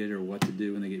we've made it or what to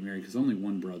do when they get married, because only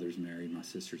one brother's married. My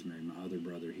sister's married. My other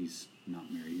brother, he's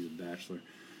not married. He's a bachelor.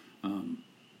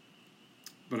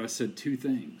 But I said 2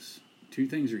 things. 2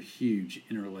 things are huge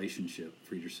in a relationship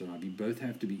for your son. You both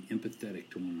have to be empathetic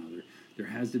to one another. There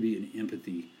has to be an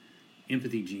empathy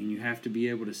gene. You have to be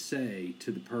able to say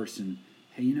to the person,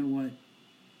 hey, you know what?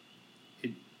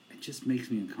 It just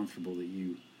makes me uncomfortable that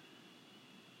you...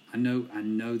 I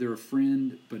know they're a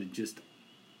friend, but it's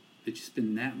just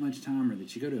been that much time, or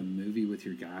that you go to a movie with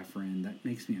your guy friend, that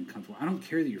makes me uncomfortable. I don't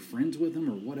care that you're friends with them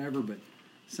or whatever, but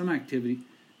some activity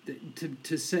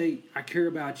to say I care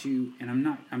about you, and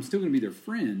I'm still going to be their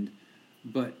friend,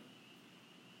 but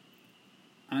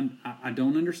I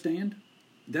don't understand.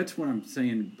 That's what I'm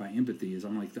saying by empathy. Is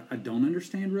I'm like, I don't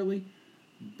understand really,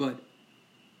 but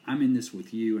I'm in this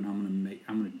with you, and I'm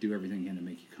going to do everything I can to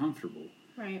make you comfortable.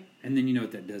 Right. And then you know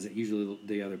what that does? It usually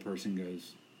the other person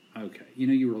goes, okay.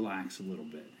 You relax a little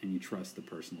bit and you trust the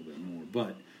person a little bit more.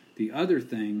 But the other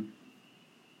thing,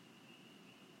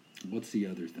 what's the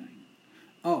other thing?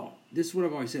 Oh, this is what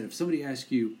I've always said. If somebody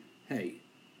asks you, hey,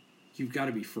 you've got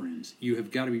to be friends. You have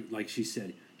got to be, like she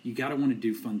said, you got to want to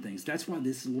do fun things. That's why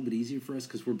this is a little bit easier for us,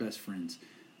 because we're best friends.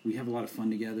 We have a lot of fun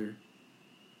together.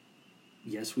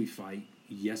 Yes, we fight.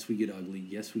 Yes, we get ugly.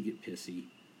 Yes, we get pissy.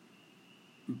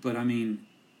 But, at the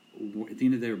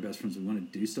end of the day, we're best friends. We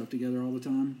want to do stuff together all the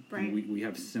time. Right. And we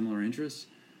have similar interests.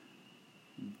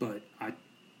 But I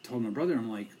told my brother, I'm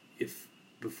like,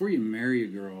 before you marry a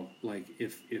girl, like,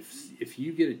 if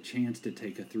you get a chance to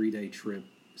take a 3-day trip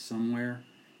somewhere,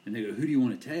 and they go, who do you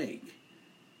want to take?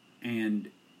 And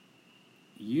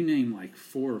you name, like,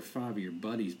 4 or 5 of your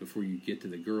buddies before you get to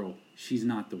the girl, she's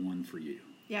not the one for you.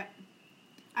 Yep.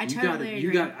 I totally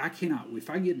agree. I cannot. If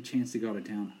I get a chance to go out of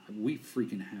town, we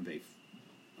freaking have a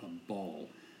ball,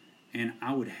 and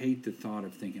I would hate the thought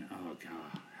of thinking, oh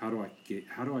God, how do I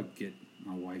get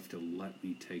my wife to let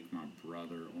me take my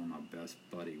brother or my best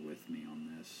buddy with me on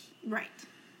this? Right.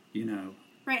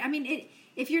 Right.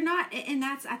 If you're not, and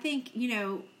that's, I think,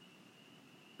 the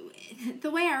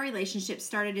way our relationship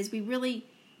started is we really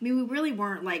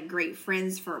weren't like great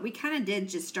friends we kind of did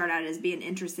just start out as being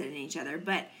interested in each other,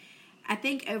 but I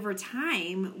think over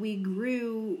time we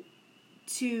grew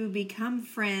to become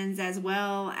friends as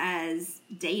well as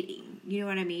dating. You know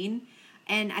what I mean?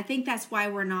 And I think that's why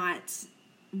we're not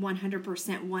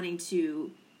 100% wanting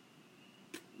to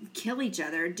kill each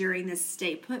other during this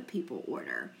stay put people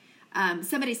order.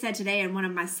 Somebody said today in one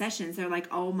of my sessions, they're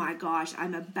like, oh my gosh,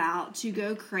 I'm about to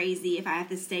go crazy if I have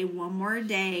to stay one more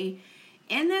day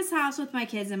in this house with my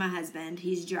kids and my husband.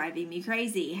 He's driving me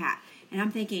crazy. And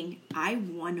I'm thinking, I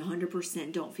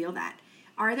 100% don't feel that.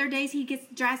 Are there days he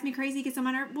drives me crazy, gets on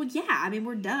my nerve? Well, yeah.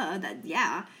 We're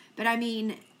yeah. But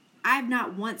I've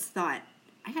not once thought,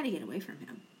 I got to get away from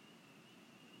him.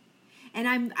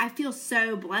 And I feel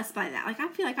so blessed by that. Like, I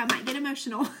feel like I might get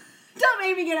emotional. Don't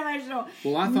make me get emotional.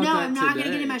 Well, I thought no, that I'm not going to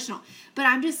today. get emotional. But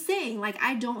I'm just saying, like,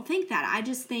 I don't think that. I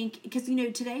just think because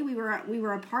today we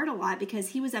were apart a lot because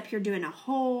he was up here doing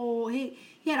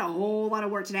he had a whole lot of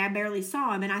work today. I barely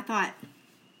saw him, and I thought,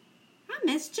 I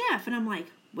miss Jeff, and I'm like,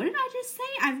 what did I just say?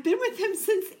 I've been with him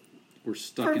since We're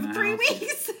stuck in for a 3 house.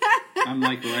 weeks. I'm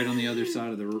like right on the other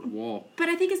side of the wall. But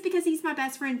I think it's because he's my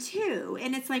best friend too.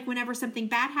 And it's like whenever something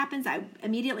bad happens, I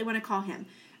immediately want to call him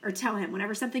or tell him.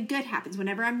 Whenever something good happens,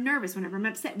 whenever I'm nervous, whenever I'm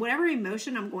upset, whatever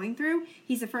emotion I'm going through,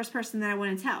 he's the first person that I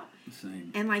want to tell.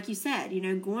 Same. And like you said,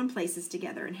 going places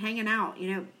together and hanging out,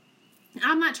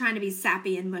 I'm not trying to be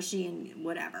sappy and mushy and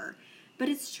whatever, but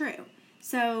it's true.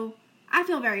 So I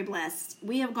feel very blessed.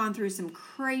 We have gone through some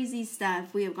crazy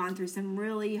stuff. We have gone through some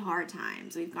really hard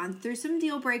times. We've gone through some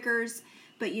deal breakers,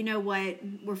 but you know what?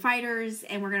 We're fighters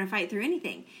and we're going to fight through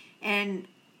anything. And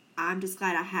I'm just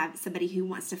glad I have somebody who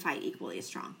wants to fight equally as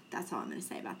strong. That's all I'm going to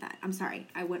say about that. I'm sorry.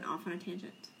 I went off on a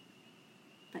tangent.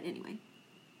 But anyway,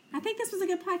 I think this was a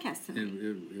good podcast tonight.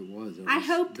 It was. I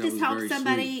hope this helped very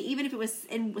somebody, sweet. even if it was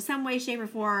in some way, shape, or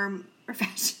form or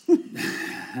fashion.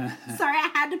 Sorry, I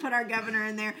had to put our governor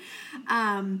in there.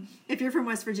 If you're from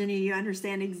West Virginia, you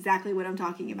understand exactly what I'm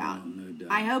talking about. No doubt.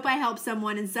 I hope I helped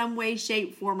someone in some way,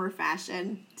 shape, form, or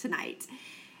fashion tonight.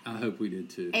 I hope we did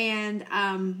too. And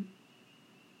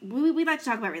we like to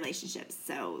talk about relationships,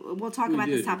 so we'll talk about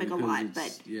this topic a lot.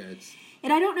 But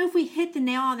and I don't know if we hit the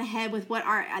nail on the head with what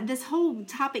this whole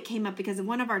topic came up because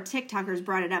one of our TikTokers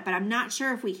brought it up, but I'm not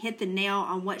sure if we hit the nail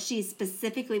on what she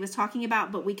specifically was talking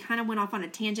about, but we kind of went off on a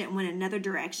tangent and went another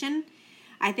direction.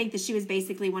 I think that she was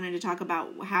basically wanting to talk about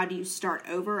how do you start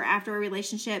over after a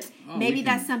relationship. Maybe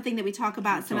that's something that we talk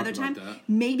about some other time.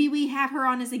 Maybe we have her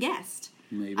on as a guest.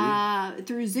 Maybe.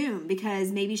 Through Zoom,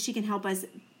 because maybe she can help us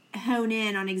hone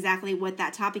in on exactly what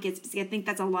that topic is. Because I think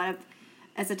that's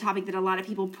a topic that a lot of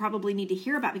people probably need to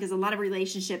hear about, because a lot of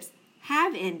relationships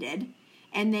have ended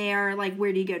and they are like,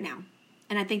 where do you go now?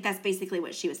 And I think that's basically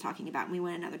what she was talking about. And we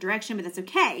went another direction, but that's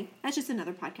okay. That's just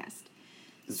another podcast.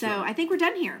 That's right. I think we're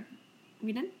done here. Are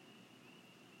we done?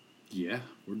 Yeah,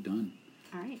 we're done.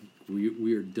 All right.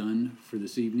 We are done for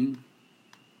this evening.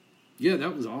 Yeah,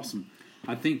 that was awesome.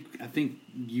 I think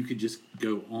you could just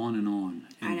go on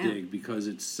and dig, because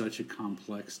it's such a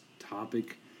complex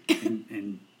topic,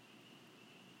 and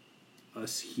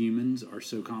us humans are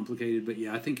so complicated. But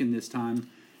yeah, I think in this time,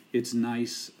 it's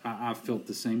nice. I felt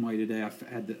the same way today.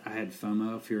 I had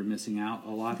FOMO, fear of missing out,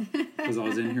 a lot, because I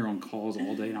was in here on calls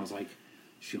all day, and I was like,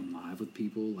 is she on live with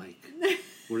people? Like,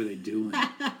 what are they doing?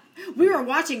 We were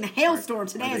watching the hailstorm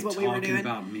today. Is what we were doing. Talking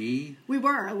about me? We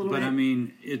were a little bit. But I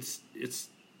mean, it's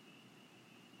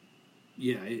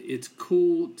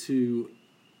cool to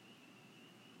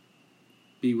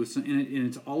be with some, and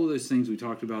it's all of those things we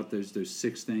talked about. Those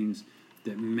 6 things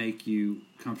that make you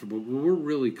comfortable. But we're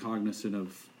really cognizant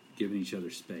of giving each other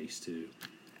space too.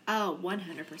 Oh,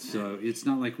 100%. So it's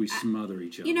not like we smother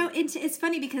each other. It's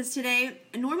funny because today,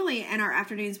 normally in our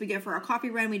afternoons, we go for our coffee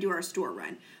run, we do our store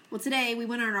run. Well, today we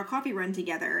went on our coffee run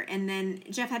together, and then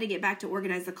Jeff had to get back to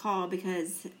organize the call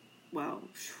because, well,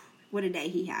 what a day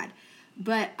he had.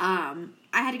 But I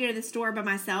had to go to the store by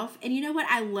myself, and you know what?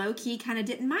 I low-key kind of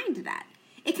didn't mind that.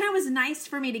 It kind of was nice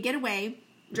for me to get away,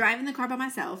 drive in the car by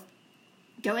myself,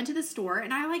 go into the store,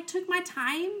 and I, took my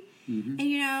time. Mm-hmm.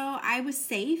 And, I was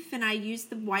safe, and I used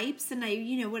the wipes, and I,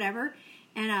 whatever.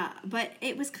 And, but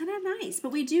it was kind of nice.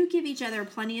 But we do give each other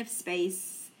plenty of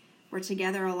space. We're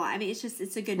together a lot. I mean, it's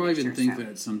a good mixture. I even think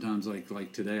that sometimes,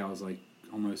 like today, I was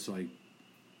almost I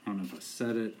don't know if I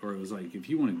said it, or it was if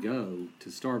you want to go to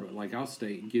Starbucks, I'll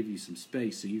stay and give you some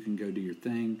space so you can go do your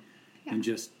thing and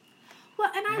just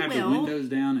have the windows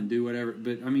down and do whatever.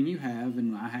 But, I mean, you have,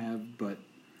 and I have, but...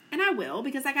 And I will,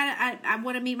 because I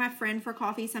want to meet my friend for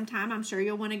coffee sometime. I'm sure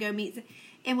you'll want to go meet.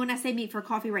 And when I say meet for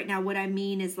coffee right now, what I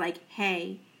mean is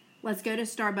hey, let's go to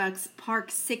Starbucks,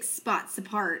 park 6 spots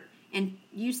apart, and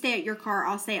you stay at your car,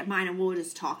 I'll stay at mine, and we'll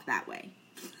just talk that way.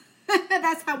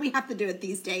 That's how we have to do it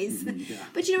these days. Yeah.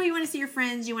 But you want to see your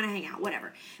friends, you want to hang out,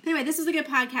 whatever. But anyway, this was a good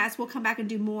podcast. We'll come back and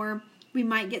do more. We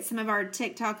might get some of our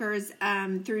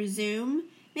TikTokers through Zoom.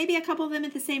 Maybe a couple of them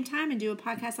at the same time and do a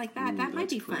podcast like that. That might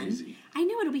be crazy. Fun. I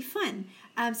know it'll be fun.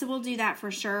 So we'll do that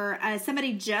for sure.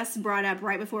 Somebody just brought up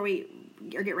right before we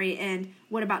get ready to end,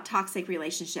 what about toxic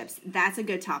relationships? That's a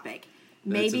good topic.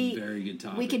 Maybe that's a very good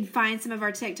topic. We can find some of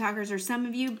our TikTokers or some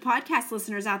of you podcast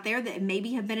listeners out there that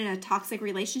maybe have been in a toxic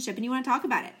relationship and you want to talk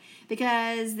about it,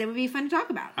 because that would be fun to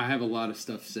talk about. I have a lot of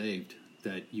stuff saved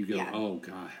that you go, oh,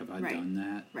 God, have I done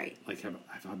that? Right.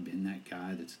 Have I been that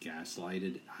guy that's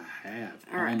gaslighted? I have.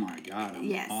 All right. Oh, my God,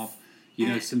 I'm off. You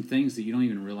know, some things that you don't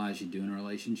even realize you do in a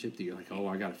relationship that you're like, oh,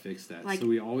 I got to fix that. Like, so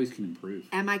we always can improve.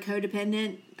 Am I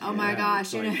codependent? Oh my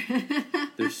gosh! Like,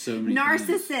 there's so many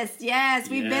narcissist. things. Yes,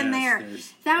 we've been there.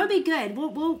 That would be good.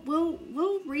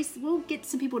 We'll get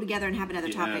some people together and have another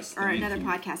topic or another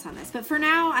podcast on this. But for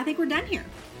now, I think we're done here.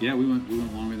 Yeah, we went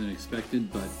longer than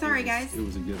expected, but sorry, guys. It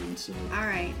was a good one. So all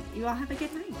right, you all have a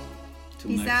good night. Till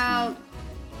Peace next out. time.